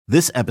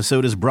This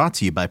episode is brought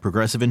to you by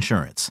Progressive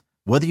Insurance.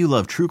 Whether you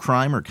love true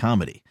crime or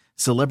comedy,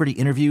 celebrity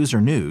interviews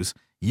or news,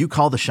 you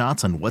call the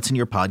shots on what's in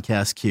your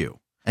podcast queue.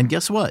 And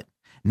guess what?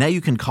 Now you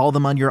can call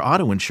them on your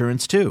auto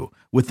insurance too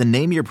with the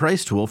Name Your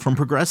Price tool from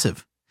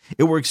Progressive.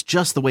 It works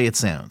just the way it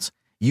sounds.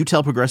 You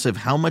tell Progressive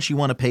how much you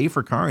want to pay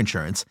for car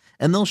insurance,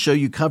 and they'll show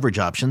you coverage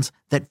options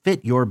that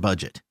fit your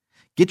budget.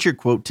 Get your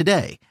quote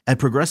today at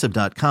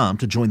Progressive.com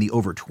to join the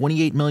over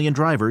 28 million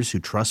drivers who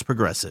trust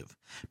Progressive.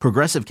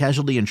 Progressive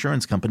Casualty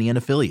Insurance Company and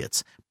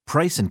Affiliates.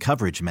 Price and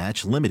coverage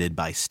match limited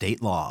by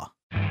state law.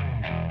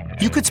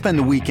 You could spend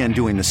the weekend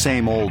doing the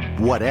same old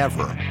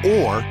whatever,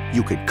 or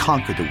you could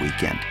conquer the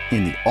weekend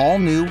in the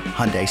all-new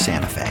Hyundai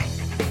Santa Fe.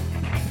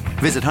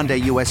 Visit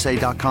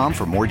HyundaiUSA.com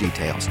for more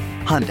details.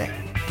 Hyundai,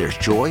 there's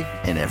joy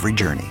in every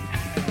journey.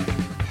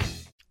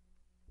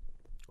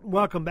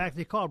 Welcome back.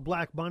 They call it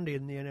Black Monday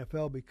in the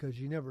NFL because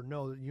you never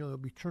know. There'll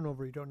be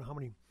turnover. You don't know how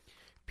many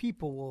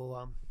people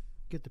will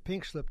get the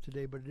pink slip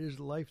today, but it is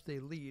the life they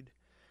lead,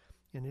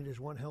 and it is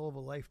one hell of a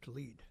life to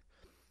lead,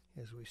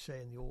 as we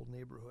say in the old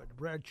neighborhood.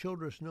 Brad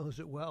Childress knows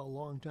it well,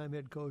 longtime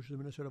head coach of the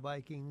Minnesota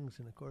Vikings,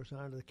 and, of course,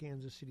 on to the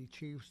Kansas City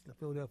Chiefs, the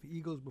Philadelphia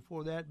Eagles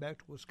before that, back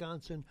to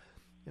Wisconsin,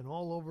 and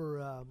all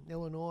over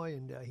Illinois,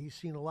 and he's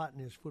seen a lot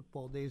in his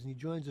football days, and he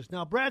joins us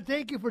now. Brad,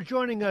 thank you for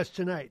joining us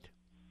tonight.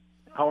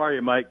 How are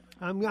you, Mike?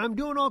 I'm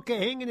doing okay,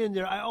 hanging in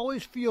there. I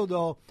always feel,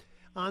 though,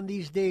 on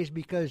these days,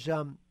 because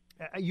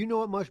you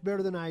know it much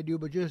better than I do,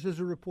 but just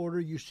as a reporter,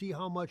 you see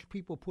how much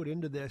people put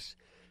into this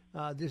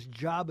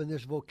job and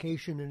this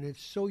vocation, and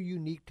it's so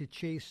unique to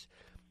chase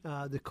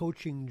the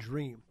coaching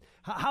dream.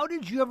 How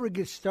did you ever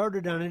get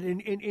started on it?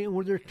 And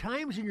were there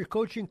times in your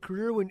coaching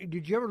career when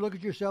did you ever look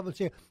at yourself and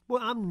say,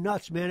 well, I'm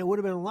nuts, man. It would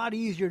have been a lot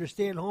easier to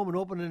stay at home and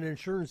open an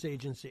insurance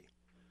agency.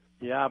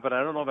 Yeah, but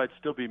I don't know if I'd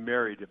still be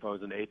married if I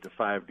was an 8 to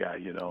 5 guy,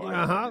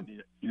 Uh-huh.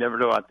 You never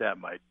know about that,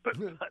 Mike. But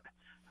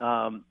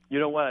you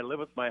know what? I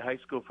lived with my high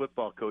school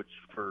football coach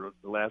for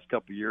the last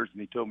couple of years, and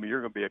he told me,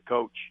 you're going to be a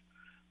coach.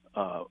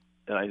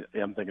 And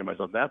I'm thinking to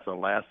myself, that's the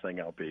last thing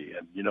I'll be.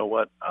 And you know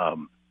what?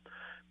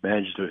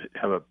 Managed to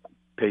have a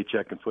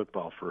paycheck in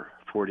football for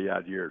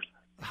 40-odd years.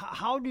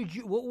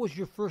 What was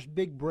your first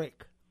big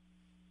break?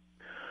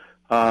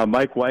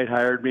 Mike White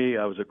hired me.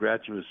 I was a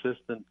graduate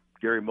assistant.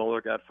 Gary Moeller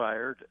got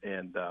fired,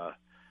 and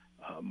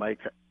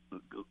Mike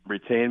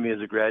retained me as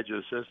a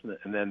graduate assistant,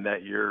 and then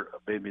that year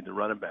made me the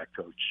running back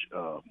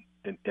coach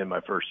in my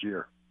first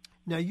year.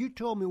 Now, you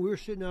told me we were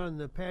sitting out on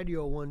the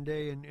patio one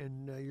day,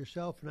 and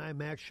yourself and I,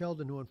 Matt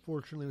Sheldon, who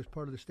unfortunately was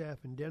part of the staff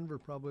in Denver,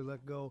 probably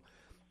let go.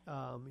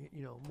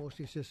 Most of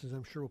the assistants,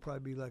 I'm sure, will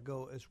probably be let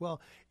go as well.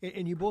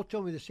 And you both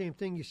told me the same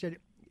thing. You said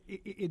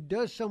it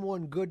does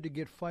someone good to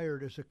get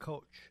fired as a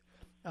coach.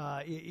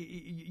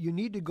 You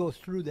need to go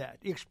through that.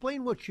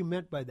 Explain what you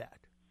meant by that.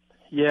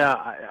 Yeah,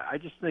 I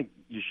just think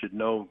you should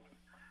know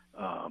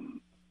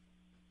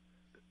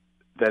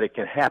that it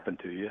can happen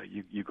to you.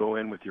 You go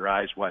in with your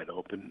eyes wide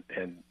open,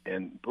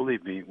 and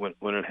believe me,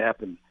 when it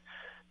happened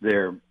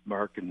there,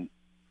 Mark and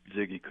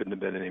Ziggy couldn't have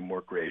been any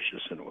more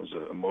gracious, and it was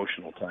an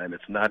emotional time.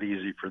 It's not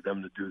easy for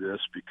them to do this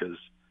because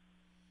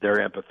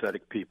they're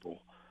empathetic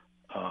people.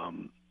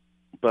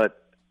 But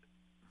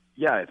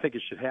yeah, I think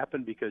it should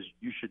happen because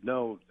you should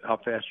know how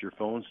fast your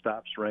phone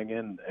stops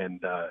ringing, and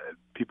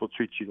people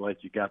treat you like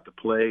you got the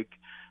plague.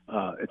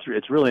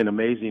 It's really an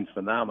amazing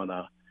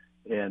phenomena,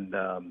 and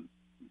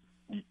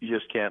you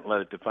just can't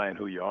let it define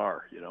who you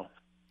are,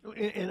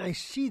 And I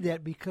see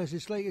that because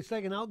it's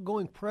like an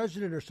outgoing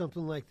president or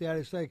something like that.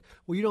 It's like,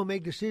 well, you don't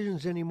make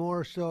decisions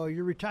anymore, so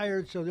you're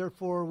retired, so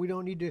therefore we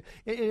don't need to.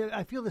 And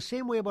I feel the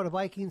same way about a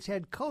Vikings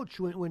head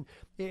coach when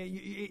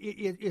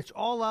it's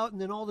all out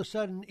and then all of a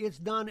sudden it's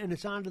done and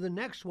it's on to the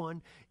next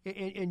one.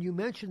 And you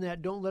mentioned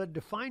that don't let it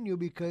define you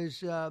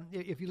because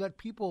if you let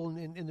people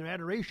in their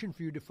adoration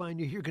for you define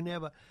you, you're going to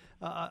have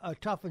a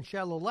tough and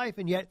shallow life.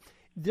 And yet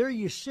there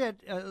you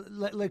sit.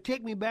 Like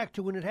take me back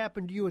to when it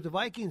happened to you with the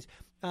Vikings.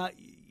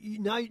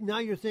 Now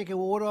you're thinking,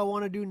 well, what do I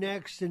want to do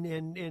next,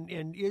 and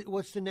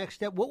what's the next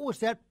step? What was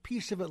that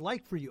piece of it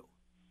like for you?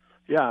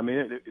 Yeah, I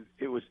mean,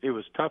 it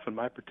was tough in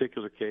my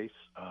particular case.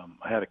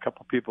 I had a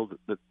couple people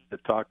that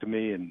talked to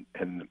me,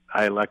 and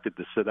I elected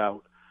to sit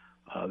out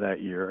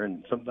that year.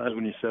 And sometimes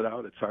when you sit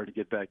out, it's hard to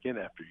get back in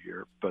after a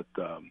year. But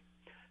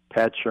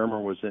Pat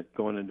Shermer was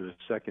going into his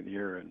second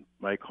year, and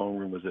Mike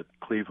Holmgren was at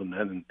Cleveland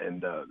then,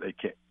 and they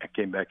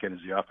came back in as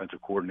the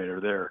offensive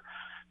coordinator there.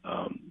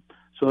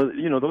 So,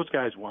 those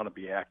guys want to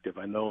be active.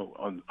 I know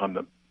on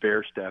the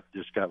Bears staff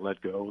just got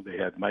let go. They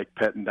had Mike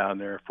Pettin down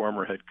there,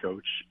 former head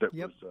coach, that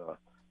was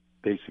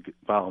basic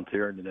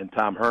volunteering. And then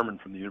Tom Herman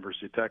from the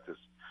University of Texas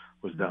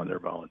was down there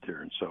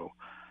volunteering. So,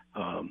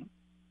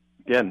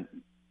 again,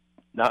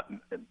 not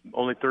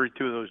only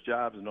 32 of those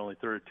jobs and only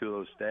 32 of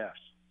those staffs.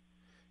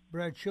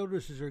 Brad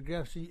Childress is our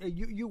guest.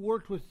 You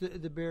worked with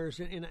the Bears,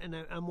 and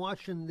I'm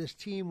watching this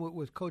team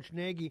with Coach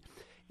Nagy,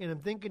 And I'm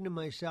thinking to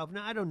myself,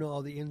 now I don't know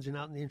all the ins and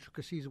outs and the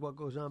intricacies of what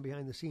goes on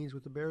behind the scenes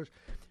with the Bears,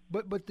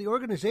 but the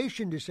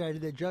organization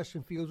decided that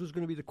Justin Fields was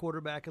going to be the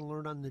quarterback and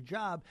learn on the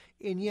job,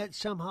 and yet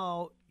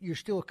somehow you're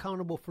still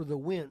accountable for the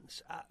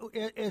wins.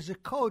 As a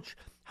coach,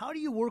 how do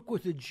you work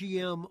with the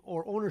GM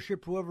or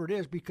ownership, whoever it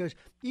is? Because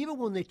even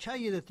when they tell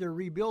you that they're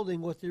rebuilding,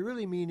 what they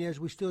really mean is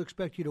we still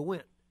expect you to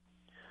win.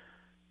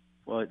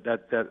 Well,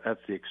 that's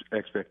the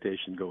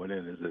expectation going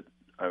in. Is that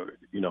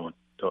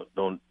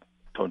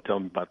don't tell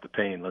me about the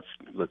pain. Let's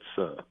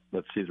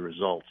see the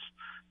results.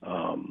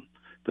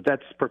 But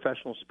that's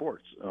professional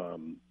sports.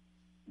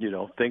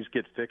 Things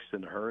get fixed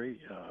in a hurry.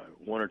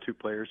 One or two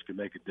players can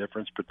make a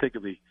difference.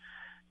 Particularly,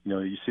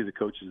 you see the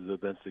coaches that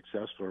have been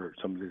successful, or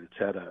somebody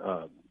that's had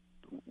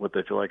what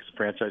they feel like is a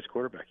franchise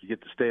quarterback. You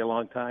get to stay a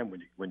long time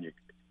when you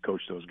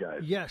coach those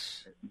guys.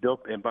 Yes. Bill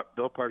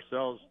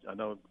Parcells, I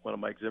know one of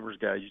Mike Zimmer's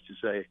guys used to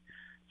say,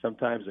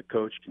 sometimes a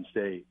coach can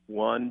stay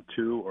 1,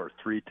 2, or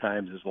 3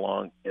 times as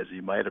long as he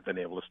might have been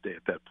able to stay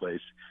at that place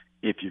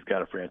if you've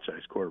got a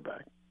franchise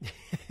quarterback.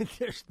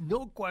 There's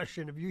no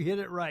question. If you hit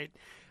it right,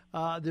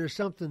 there's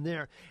something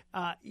there.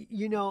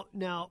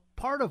 Now,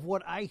 part of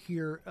what I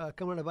hear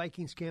coming out of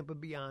Vikings camp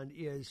and beyond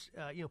is,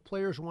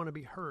 players want to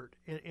be heard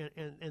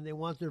and they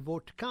want their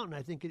vote to count. And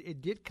I think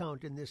it did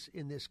count in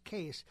this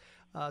case.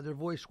 Their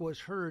voice was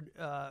heard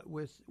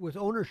with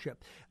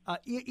ownership.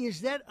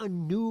 Is that a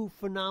new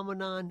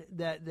phenomenon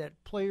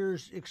that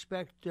players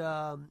expect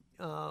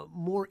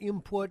more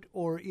input,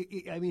 or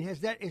is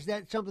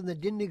that something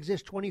that didn't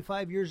exist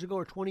 25 years ago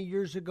or 20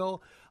 years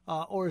ago,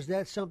 or is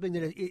that something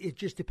that it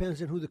just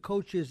depends on who the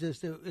coach is as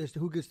to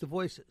who gets the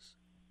voices?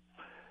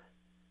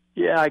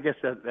 Yeah, I guess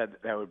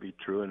that would be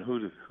true, and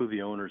who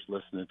the owner's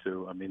listening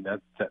to. I mean,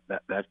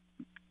 that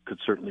could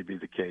certainly be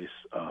the case.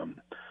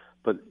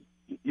 But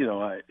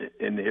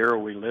in the era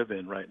we live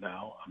in right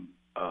now,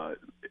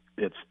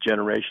 it's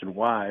Generation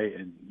Y,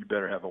 and you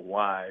better have a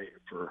why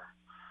for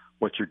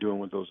what you're doing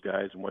with those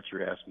guys and what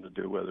you're asking to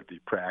do, whether it be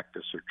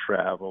practice or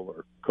travel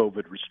or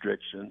COVID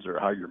restrictions or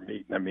how you're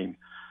meeting. I mean,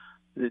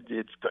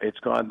 it's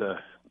gone to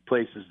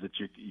places that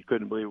you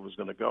couldn't believe it was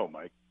going to go,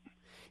 Mike.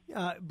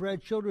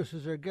 Brad Childress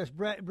is our guest.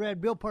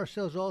 Brad, Bill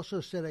Parcells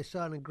also said, I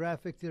saw in a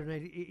graphic the other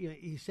night,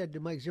 he said to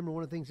Mike Zimmer,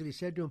 one of the things that he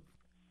said to him,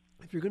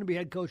 if you're going to be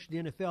head coach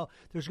in the NFL,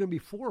 there's going to be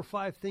 4 or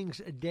 5 things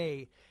a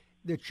day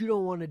that you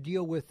don't want to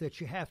deal with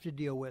that you have to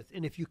deal with.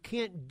 And if you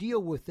can't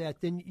deal with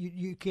that, then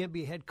you can't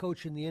be a head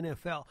coach in the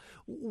NFL.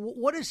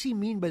 What does he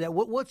mean by that?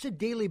 What's a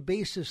daily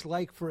basis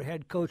like for a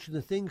head coach, and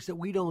the things that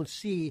we don't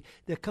see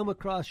that come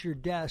across your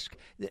desk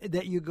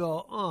that you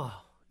go,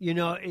 you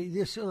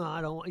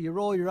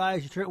roll your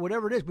eyes, you turn,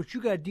 whatever it is, but you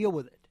got to deal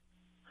with it.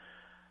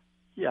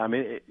 Yeah, I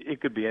mean, it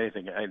could be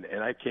anything. I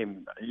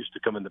used to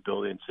come in the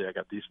building and say, I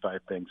got these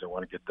 5 things I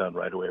want to get done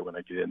right away when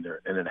I get in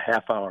there. And in a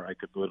half hour, I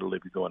could literally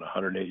be going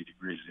 180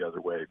 degrees the other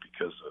way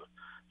because of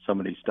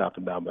somebody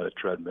stopping down by the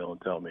treadmill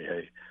and telling me,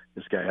 hey,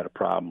 this guy had a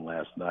problem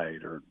last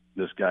night, or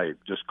this guy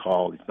just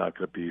called, he's not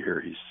going to be here,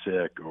 he's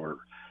sick, or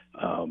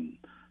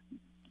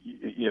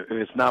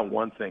it's not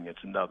one thing,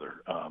 it's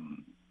another.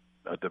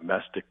 A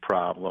domestic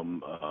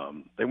problem.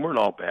 They weren't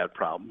all bad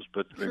problems,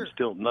 but sure. There's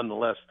still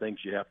nonetheless things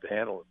you have to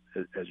handle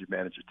as you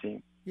manage a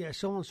team. Yeah,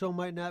 so-and-so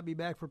might not be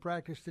back for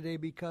practice today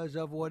because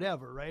of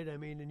whatever, right? I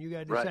mean, and you got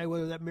to decide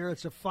whether that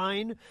merits a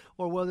fine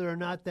or whether or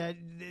not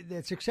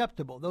that's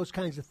acceptable. Those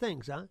kinds of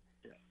things, huh?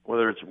 Yeah.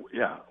 Whether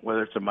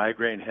it's a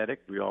migraine headache,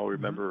 we all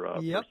remember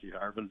Percy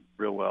Harvin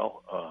real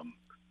well,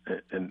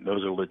 and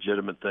those are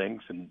legitimate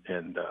things, and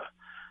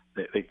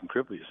they can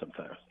cripple you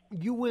sometimes.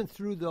 You went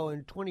through, though,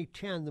 in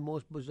 2010, the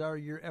most bizarre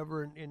year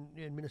ever in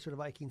Minnesota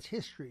Vikings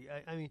history.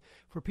 I mean,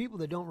 for people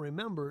that don't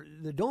remember,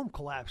 the dome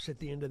collapsed at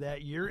the end of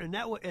that year, and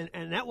that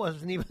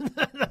wasn't even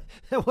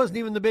that wasn't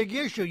even the big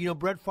issue.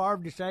 Brett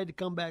Favre decided to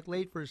come back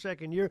late for a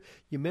second year.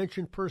 You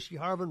mentioned Percy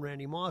Harvin,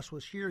 Randy Moss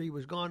was here, he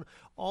was gone.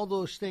 All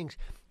those things.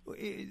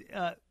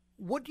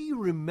 What do you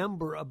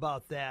remember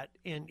about that?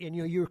 And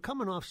you were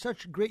coming off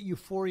such great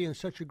euphoria and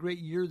such a great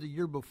year the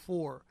year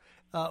before.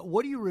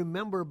 What do you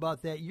remember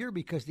about that year?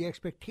 Because the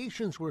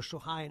expectations were so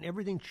high and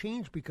everything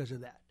changed because of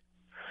that.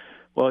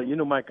 Well,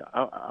 Mike,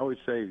 I always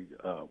say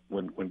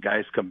when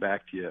guys come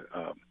back to you,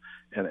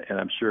 and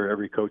I'm sure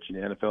every coach in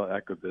the NFL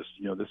echoed this,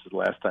 this is the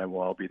last time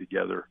we'll all be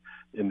together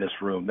in this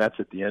room. That's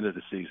at the end of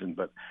the season.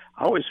 But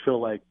I always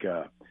feel like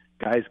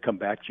guys come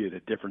back to you at a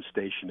different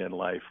station in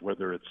life,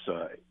 whether it's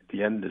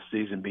the end of the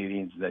season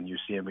meetings, then you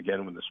see them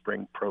again when the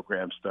spring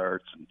program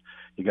starts and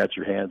you got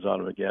your hands on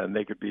them again.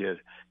 They could be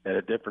at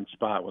a different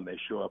spot when they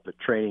show up at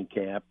training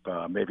camp.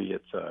 Maybe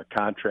it's a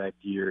contract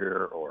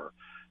year or,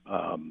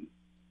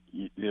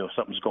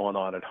 something's going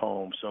on at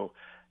home. So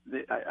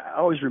I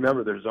always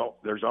remember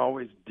there's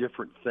always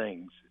different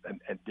things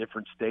and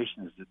different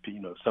stations that,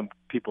 some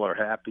people are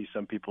happy,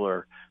 some people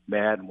are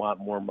mad and want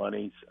more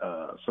money.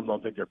 Some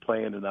don't think they're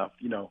playing enough.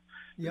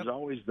 There's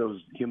always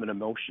those human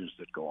emotions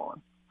that go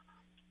on.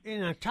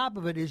 And on top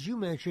of it, as you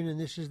mentioned, and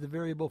this is the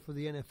variable for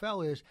the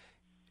NFL, is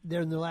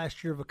they're in the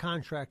last year of a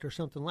contract or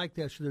something like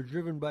that. So they're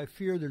driven by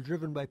fear. They're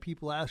driven by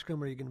people asking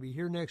them, are you going to be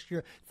here next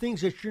year?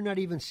 Things that you're not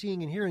even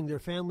seeing and hearing. Their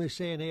families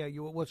saying, hey,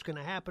 what's going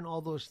to happen?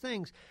 All those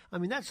things. I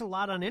mean, that's a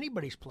lot on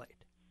anybody's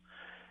plate.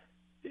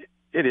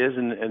 It is,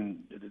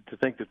 and to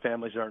think that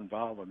families aren't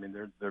involved, I mean,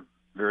 they're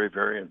very,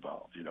 very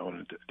involved, you know, and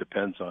it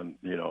depends on,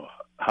 you know,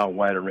 how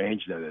wide a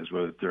range that is,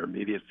 whether it's their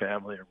immediate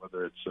family or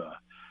whether it's,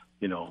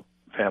 you know,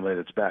 family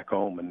that's back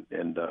home.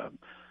 And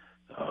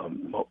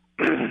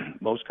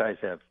most guys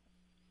have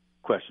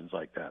questions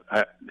like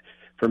that.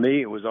 For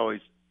me, it was always,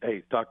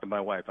 hey, talk to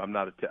my wife. I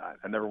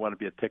never want to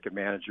be a ticket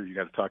manager. You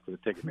got to talk to the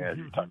ticket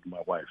manager. You talk to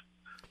my wife.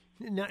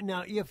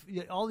 Now, if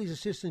all these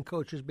assistant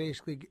coaches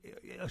basically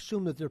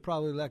assume that they're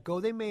probably let go,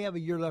 they may have a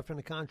year left on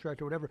the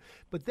contract or whatever.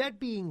 But that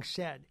being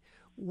said,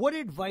 what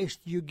advice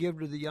do you give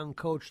to the young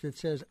coach that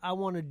says, I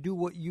want to do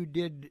what you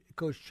did,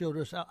 Coach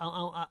Childress?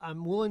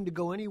 I'm willing to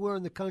go anywhere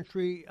in the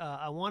country.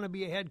 I want to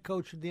be a head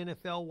coach of the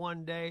NFL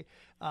one day.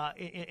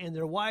 And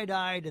they're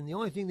wide-eyed, and the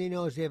only thing they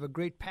know is they have a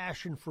great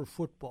passion for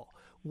football.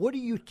 What do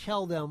you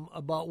tell them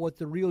about what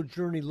the real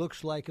journey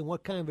looks like, and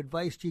what kind of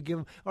advice do you give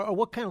them, or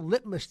what kind of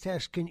litmus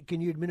test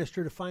can you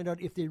administer to find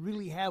out if they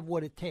really have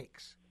what it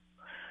takes?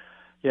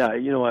 Yeah,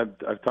 you know,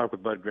 I've talked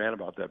with Bud Grant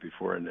about that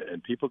before,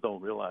 and people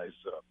don't realize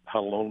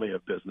how lonely a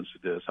business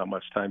it is, how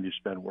much time you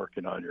spend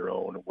working on your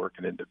own and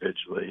working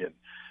individually. And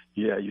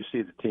yeah, you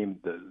see the team,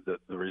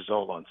 the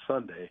result on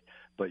Sunday,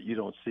 but you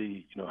don't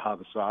see, you know, how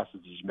the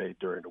sausage is made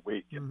during the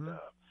week. Mm-hmm.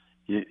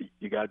 And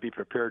you got to be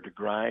prepared to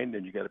grind,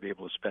 and you got to be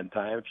able to spend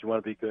time if you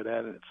want to be good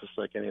at it. It's just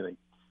like anything,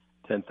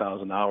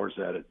 10,000 hours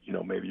at it. You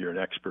know, maybe you're an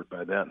expert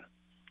by then.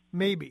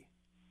 Maybe.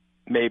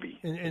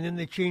 And then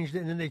they changed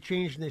it, and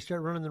they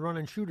start running the run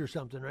and shoot or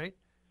something, right?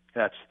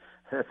 That's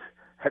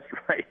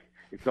right.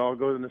 It all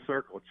goes in a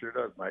circle. It sure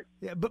does, Mike.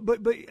 Yeah, but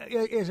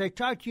as I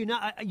talk to you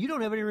now, you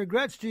don't have any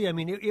regrets, do you? I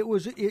mean,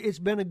 it's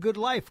been a good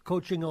life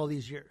coaching all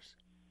these years.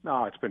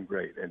 No, it's been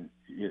great, and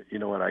you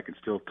know what? I can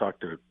still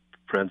talk to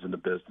friends in the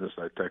business.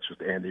 I texted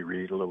with Andy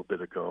Reid a little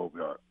bit ago.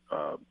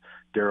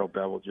 Darrell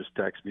Bevel just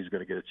texted me. He's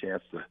going to get a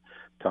chance to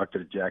talk to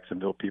the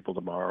Jacksonville people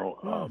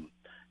tomorrow.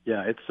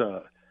 Yeah,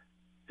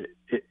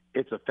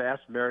 it's a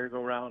fast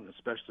merry-go-round,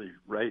 especially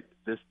right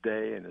this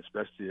day and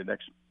especially the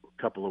next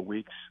couple of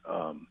weeks.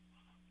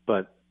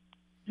 But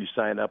you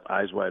sign up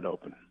eyes wide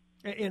open.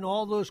 And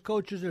all those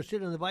coaches are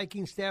sitting on the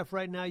Viking staff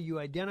right now you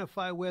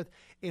identify with,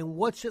 and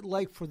what's it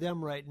like for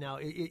them right now?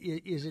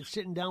 Is it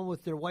sitting down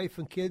with their wife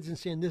and kids and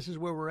saying, this is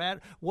where we're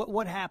at?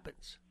 What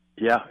happens?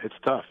 Yeah, it's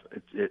tough.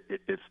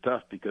 It's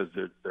tough because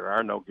there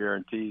are no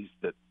guarantees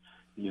that,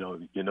 you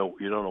don't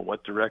know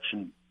what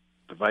direction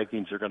the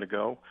Vikings are going to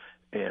go.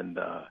 And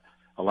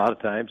a lot of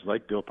times,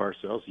 like Bill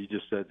Parcells, he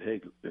just said,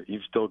 hey,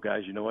 you've told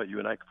guys, you know what, you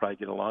and I could probably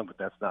get along, but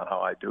that's not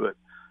how I do it.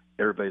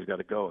 Everybody's got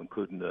to go,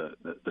 including the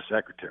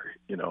secretary,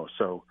 you know.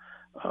 So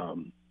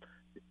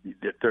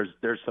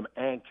there's some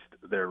angst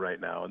there right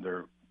now, and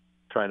they're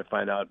trying to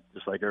find out,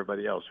 just like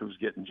everybody else, who's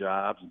getting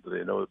jobs, and do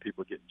they know the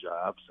people getting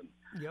jobs.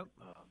 And yep.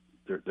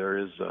 There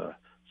is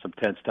some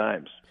tense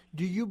times.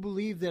 Do you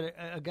believe that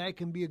a guy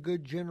can be a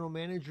good general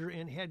manager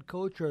and head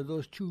coach, or are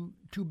those too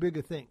big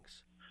of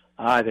things?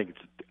 I think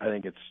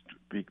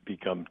it's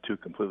become two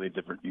completely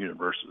different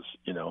universes,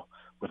 you know,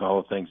 with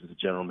all the things that the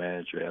general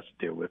manager has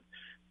to deal with,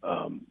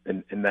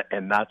 and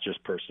not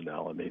just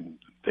personnel. I mean,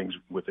 things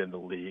within the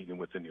league and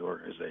within the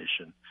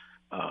organization.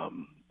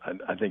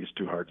 I think it's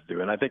too hard to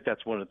do, and I think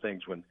that's one of the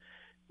things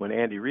when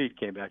Andy Reid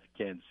came back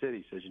to Kansas City,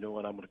 he says, you know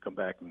what, I'm going to come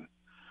back and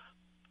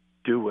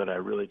do what I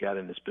really got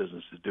in this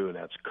business to do, and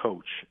that's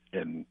coach,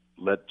 and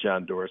let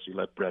John Dorsey,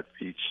 let Brett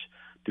Veach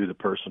do the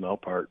personnel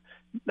part.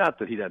 Not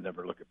that he doesn't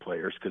ever look at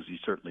players, because he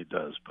certainly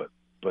does, but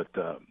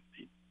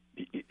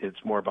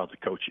it's more about the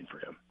coaching for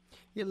him.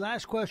 Yeah,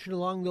 last question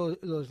along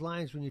those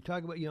lines. When you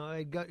talk about,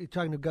 you're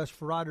talking to Gus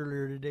Farad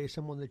earlier today,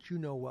 someone that you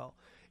know well,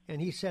 and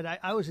he said,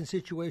 I was in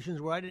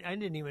situations where I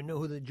didn't even know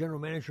who the general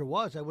manager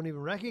was. I wouldn't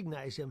even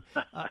recognize him.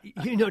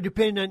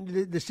 Depending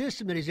on the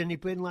system that he's in, he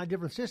played in a lot of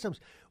different systems.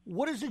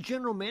 What does the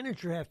general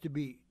manager have to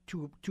be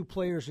to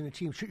players in a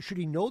team? Should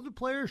he know the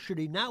players? Should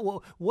he not?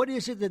 Well, what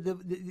is it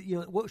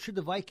that what should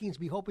the Vikings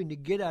be hoping to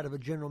get out of a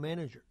general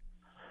manager?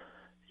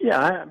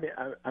 Yeah,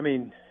 I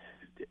mean,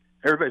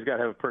 everybody's got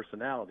to have a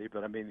personality,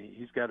 but I mean,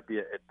 he's got to be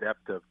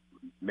adept of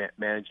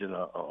managing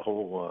a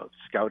whole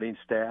scouting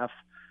staff,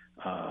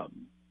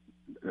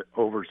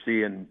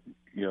 overseeing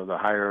the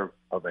hire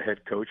of a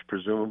head coach,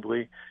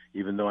 presumably.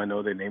 Even though I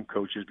know they name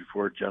coaches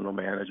before general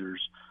managers,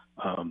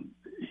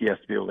 he has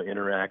to be able to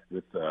interact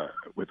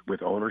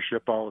with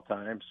ownership all the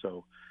time.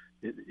 So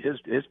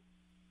his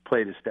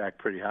plate is stacked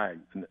pretty high,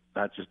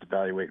 not just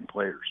evaluating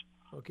players.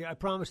 Okay, I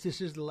promise this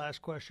is the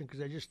last question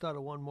because I just thought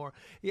of one more.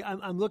 Yeah,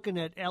 I'm looking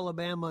at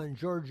Alabama and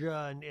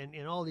Georgia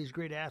and all these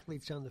great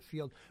athletes on the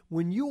field.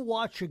 When you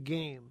watch a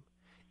game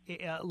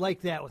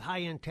like that with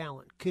high-end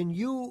talent, can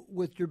you,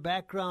 with your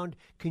background,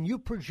 can you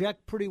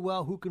project pretty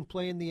well who can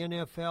play in the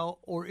NFL,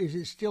 or is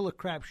it still a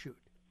crapshoot?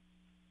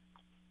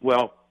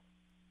 Well,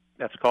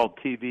 that's called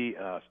TV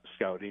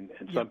scouting,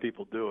 and some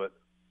people do it,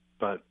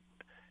 but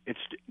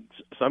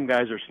some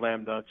guys are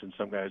slam dunks and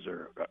some guys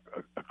are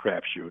a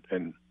crapshoot.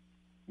 And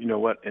you know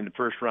what? In the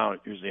first round,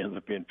 it usually ends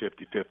up being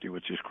 50-50,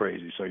 which is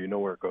crazy. So you know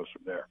where it goes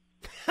from there.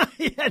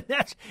 Yeah,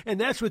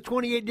 that's with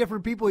 28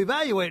 different people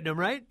evaluating them,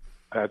 right?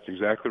 That's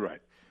exactly right.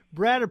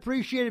 Brad,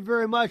 appreciate it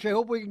very much. I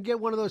hope we can get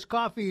one of those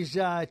coffees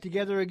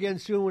together again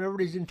soon when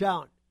everybody's in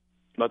town.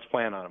 Let's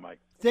plan on it, Mike.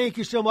 Thank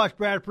you so much,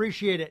 Brad.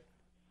 Appreciate it.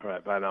 All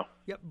right, bye now.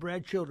 Yep,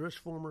 Brad Childress,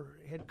 former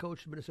head coach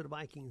of the Minnesota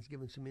Vikings,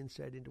 giving some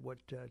insight into what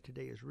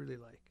today is really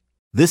like.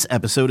 This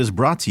episode is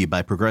brought to you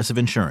by Progressive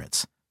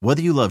Insurance.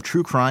 Whether you love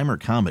true crime or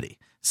comedy,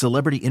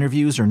 celebrity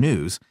interviews or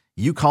news,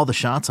 you call the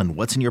shots on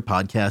what's in your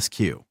podcast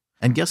queue.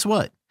 And guess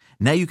what?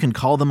 Now you can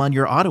call them on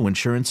your auto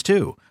insurance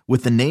too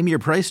with the Name Your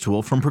Price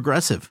tool from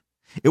Progressive.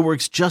 It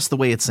works just the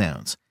way it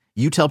sounds.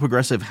 You tell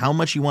Progressive how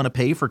much you want to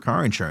pay for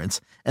car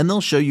insurance, and they'll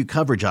show you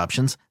coverage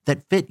options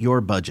that fit your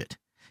budget.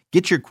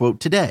 Get your quote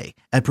today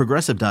at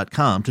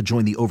Progressive.com to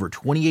join the over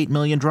 28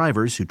 million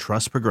drivers who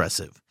trust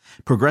Progressive.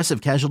 Progressive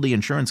Casualty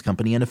Insurance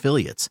Company and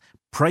Affiliates.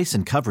 Price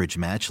and coverage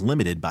match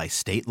limited by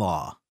state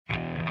law.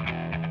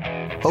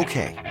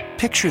 Okay,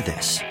 picture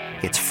this.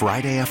 It's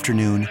Friday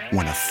afternoon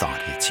when a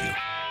thought hits you.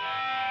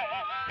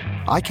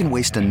 I can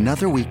waste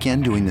another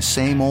weekend doing the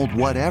same old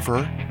whatever,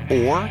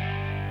 or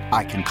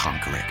I can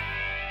conquer it.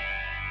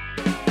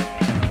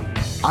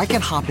 I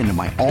can hop into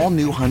my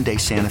all-new Hyundai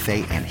Santa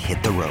Fe and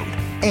hit the road.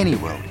 Any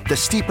road. The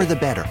steeper, the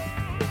better.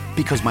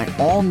 Because my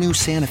all-new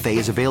Santa Fe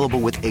is available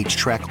with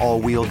H-Track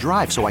all-wheel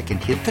drive, so I can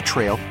hit the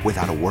trail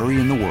without a worry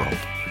in the world.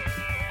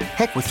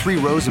 Heck, with 3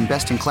 rows and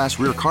best-in-class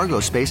rear cargo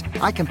space,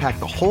 I can pack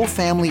the whole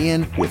family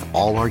in with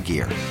all our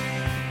gear.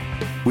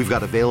 We've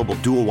got available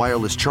dual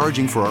wireless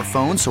charging for our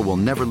phones, so we'll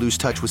never lose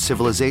touch with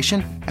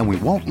civilization, and we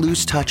won't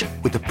lose touch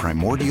with the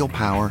primordial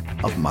power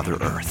of Mother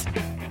Earth.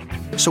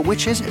 So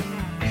which is it?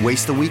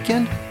 Waste the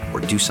weekend or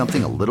do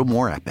something a little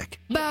more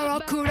epic?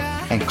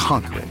 And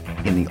conquer it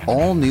in the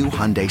all-new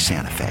Hyundai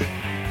Santa Fe.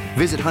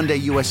 Visit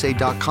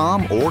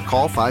HyundaiUSA.com or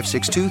call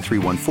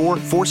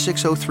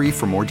 562-314-4603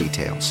 for more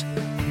details.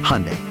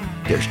 Hyundai,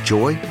 there's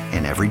joy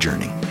in every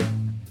journey.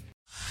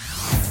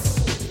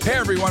 Hey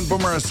everyone,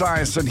 Boomer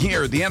Esiason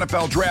here. The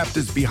NFL Draft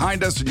is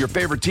behind us and your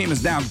favorite team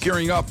is now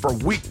gearing up for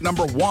week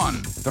number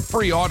 1. The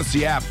free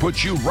Odyssey app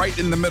puts you right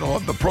in the middle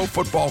of the pro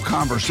football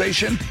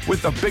conversation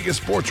with the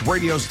biggest sports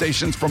radio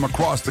stations from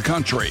across the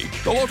country.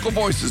 The local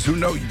voices who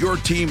know your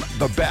team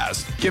the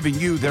best, giving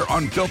you their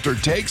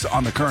unfiltered takes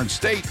on the current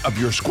state of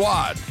your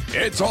squad.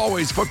 It's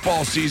always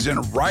football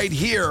season right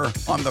here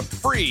on the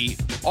free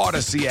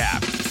Odyssey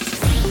app.